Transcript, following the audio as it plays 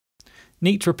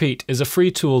NeatRepeat is a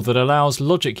free tool that allows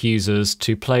Logic users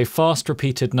to play fast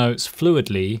repeated notes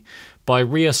fluidly by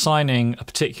reassigning a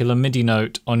particular MIDI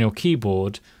note on your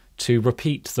keyboard to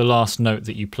repeat the last note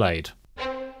that you played.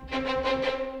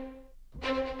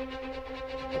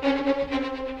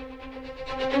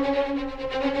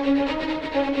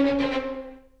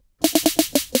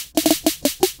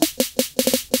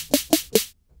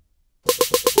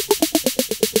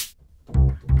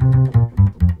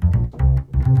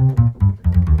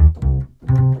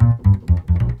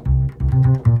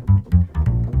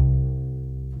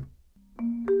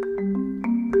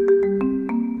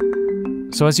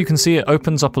 So as you can see, it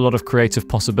opens up a lot of creative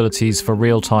possibilities for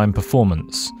real-time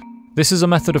performance. This is a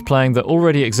method of playing that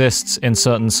already exists in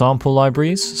certain sample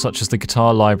libraries, such as the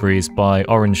guitar libraries by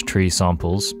Orange Tree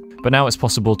Samples, but now it's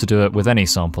possible to do it with any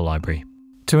sample library.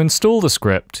 To install the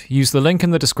script, use the link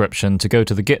in the description to go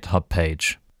to the GitHub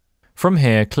page. From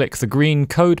here, click the green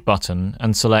Code button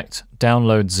and select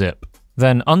Download Zip.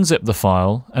 Then unzip the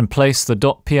file and place the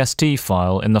 .pst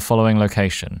file in the following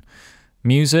location: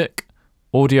 Music,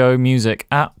 Audio Music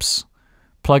Apps,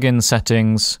 Plugin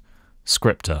Settings,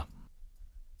 Scripter.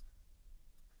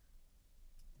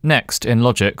 Next, in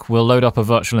Logic, we'll load up a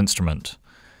virtual instrument.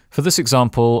 For this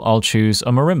example, I'll choose a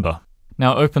marimba.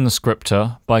 Now open the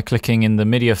Scripter by clicking in the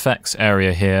MIDI effects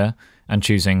area here and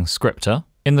choosing Scripter.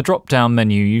 In the drop-down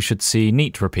menu, you should see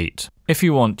NeatRepeat. If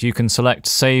you want, you can select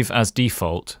Save as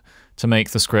Default to make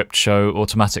the script show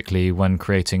automatically when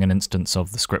creating an instance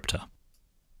of the Scripter.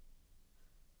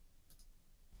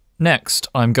 Next,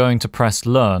 I'm going to press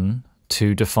Learn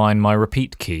to define my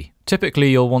repeat key. Typically,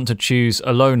 you'll want to choose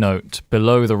a low note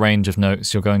below the range of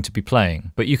notes you're going to be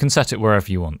playing, but you can set it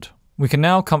wherever you want. We can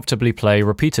now comfortably play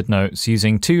repeated notes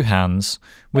using two hands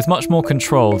with much more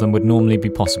control than would normally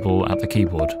be possible at the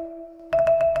keyboard.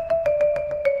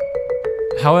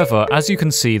 However, as you can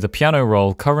see, the piano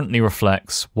roll currently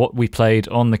reflects what we played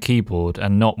on the keyboard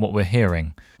and not what we're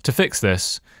hearing. To fix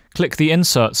this, click the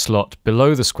Insert slot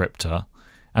below the Scripter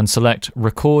and select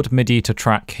Record MIDI to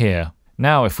Track here.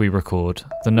 Now if we record,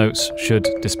 the notes should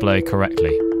display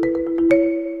correctly.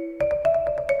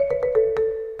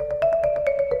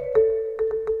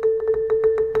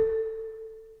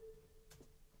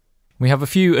 We have a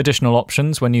few additional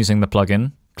options when using the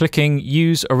plugin. Clicking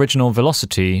Use Original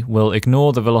Velocity will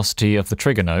ignore the velocity of the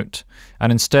trigger note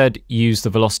and instead use the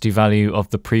velocity value of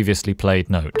the previously played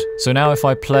note. So now if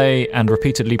I play and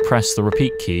repeatedly press the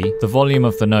repeat key, the volume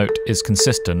of the note is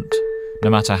consistent no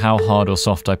matter how hard or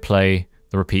soft I play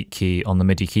the repeat key on the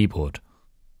MIDI keyboard.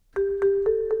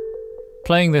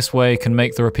 Playing this way can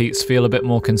make the repeats feel a bit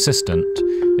more consistent,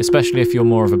 especially if you're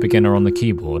more of a beginner on the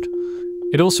keyboard.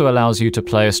 It also allows you to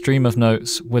play a stream of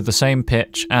notes with the same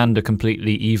pitch and a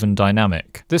completely even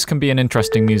dynamic. This can be an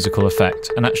interesting musical effect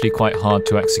and actually quite hard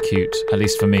to execute, at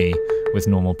least for me, with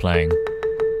normal playing.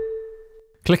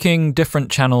 Clicking different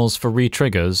channels for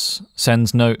re-triggers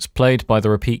sends notes played by the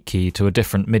repeat key to a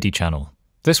different MIDI channel.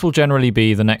 This will generally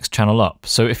be the next channel up,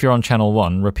 so if you're on channel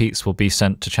 1, repeats will be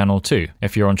sent to channel 2.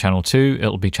 If you're on channel 2,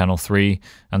 it'll be channel 3,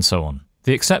 and so on.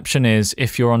 The exception is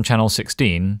if you're on channel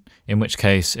 16, in which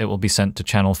case it will be sent to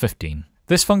channel 15.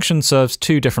 This function serves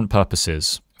two different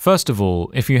purposes. First of all,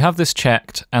 if you have this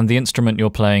checked and the instrument you're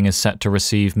playing is set to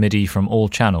receive MIDI from all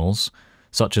channels,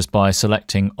 such as by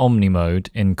selecting Omni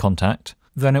mode in Contact,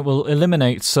 then it will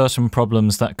eliminate certain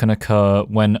problems that can occur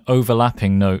when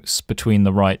overlapping notes between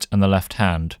the right and the left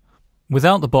hand.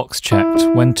 Without the box checked,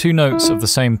 when two notes of the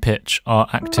same pitch are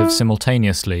active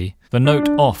simultaneously, the note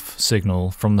off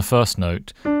signal from the first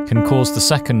note can cause the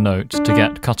second note to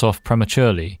get cut off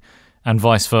prematurely, and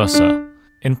vice versa.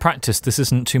 In practice, this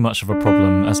isn't too much of a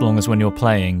problem as long as when you're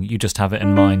playing, you just have it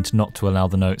in mind not to allow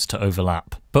the notes to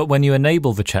overlap. But when you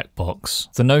enable the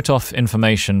checkbox, the note off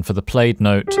information for the played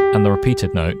note and the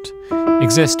repeated note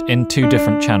exist in two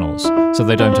different channels, so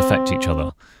they don't affect each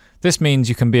other. This means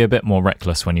you can be a bit more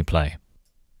reckless when you play.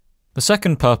 The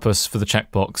second purpose for the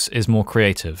checkbox is more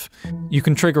creative. You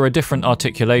can trigger a different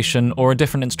articulation or a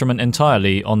different instrument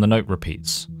entirely on the note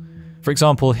repeats. For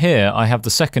example, here I have the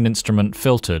second instrument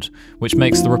filtered, which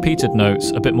makes the repeated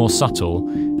notes a bit more subtle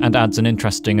and adds an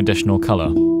interesting additional colour.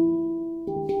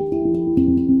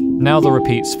 Now the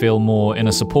repeats feel more in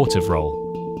a supportive role.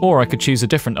 Or I could choose a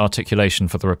different articulation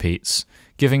for the repeats,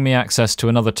 giving me access to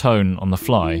another tone on the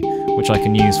fly, which I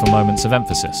can use for moments of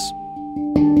emphasis.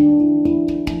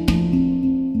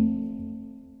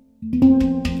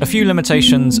 A few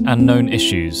limitations and known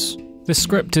issues. This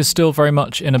script is still very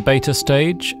much in a beta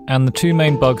stage, and the two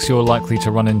main bugs you're likely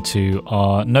to run into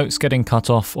are notes getting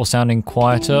cut off or sounding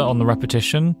quieter on the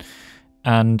repetition,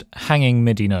 and hanging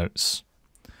MIDI notes.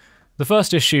 The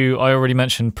first issue I already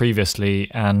mentioned previously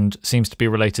and seems to be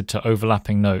related to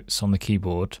overlapping notes on the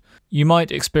keyboard. You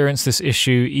might experience this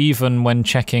issue even when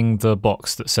checking the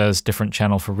box that says different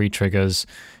channel for retriggers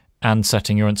and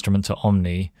setting your instrument to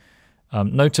Omni.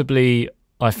 Notably,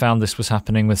 I found this was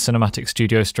happening with Cinematic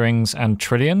Studio Strings and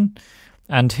Trillion,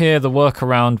 and here the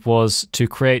workaround was to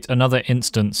create another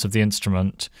instance of the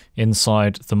instrument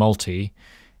inside the multi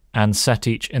and set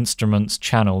each instrument's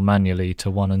channel manually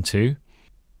to 1 and 2.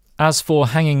 As for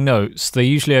hanging notes, they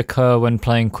usually occur when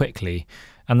playing quickly,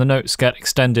 and the notes get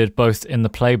extended both in the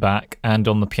playback and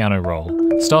on the piano roll.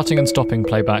 Starting and stopping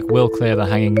playback will clear the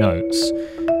hanging notes,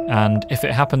 and if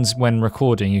it happens when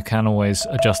recording, you can always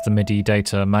adjust the MIDI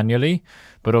data manually,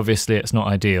 but obviously it's not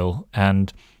ideal,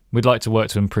 and we'd like to work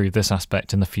to improve this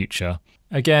aspect in the future.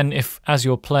 Again, if as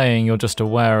you're playing you're just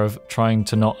aware of trying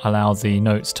to not allow the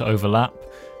notes to overlap,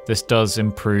 this does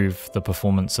improve the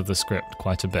performance of the script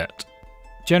quite a bit.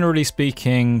 Generally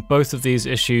speaking, both of these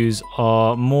issues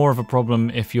are more of a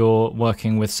problem if you're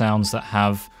working with sounds that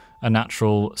have a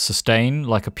natural sustain,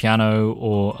 like a piano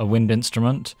or a wind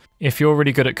instrument. If you're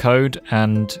really good at code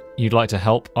and you'd like to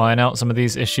help iron out some of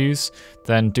these issues,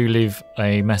 then do leave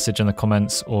a message in the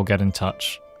comments or get in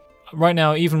touch. Right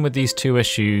now, even with these two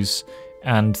issues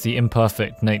and the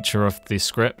imperfect nature of the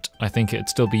script, I think it'd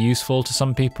still be useful to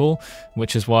some people,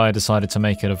 which is why I decided to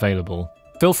make it available.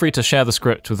 Feel free to share the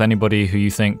script with anybody who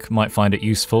you think might find it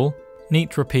useful.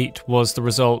 NeatRepeat was the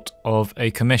result of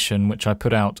a commission which I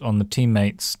put out on the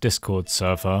Teammates Discord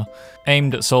server,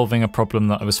 aimed at solving a problem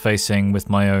that I was facing with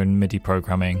my own MIDI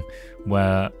programming,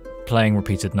 where playing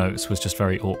repeated notes was just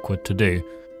very awkward to do.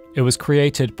 It was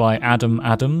created by Adam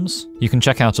Adams. You can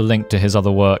check out a link to his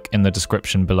other work in the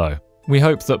description below. We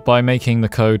hope that by making the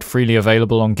code freely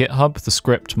available on GitHub, the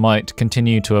script might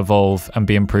continue to evolve and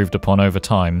be improved upon over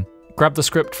time. Grab the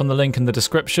script from the link in the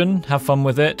description, have fun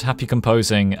with it, happy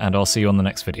composing, and I'll see you on the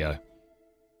next video.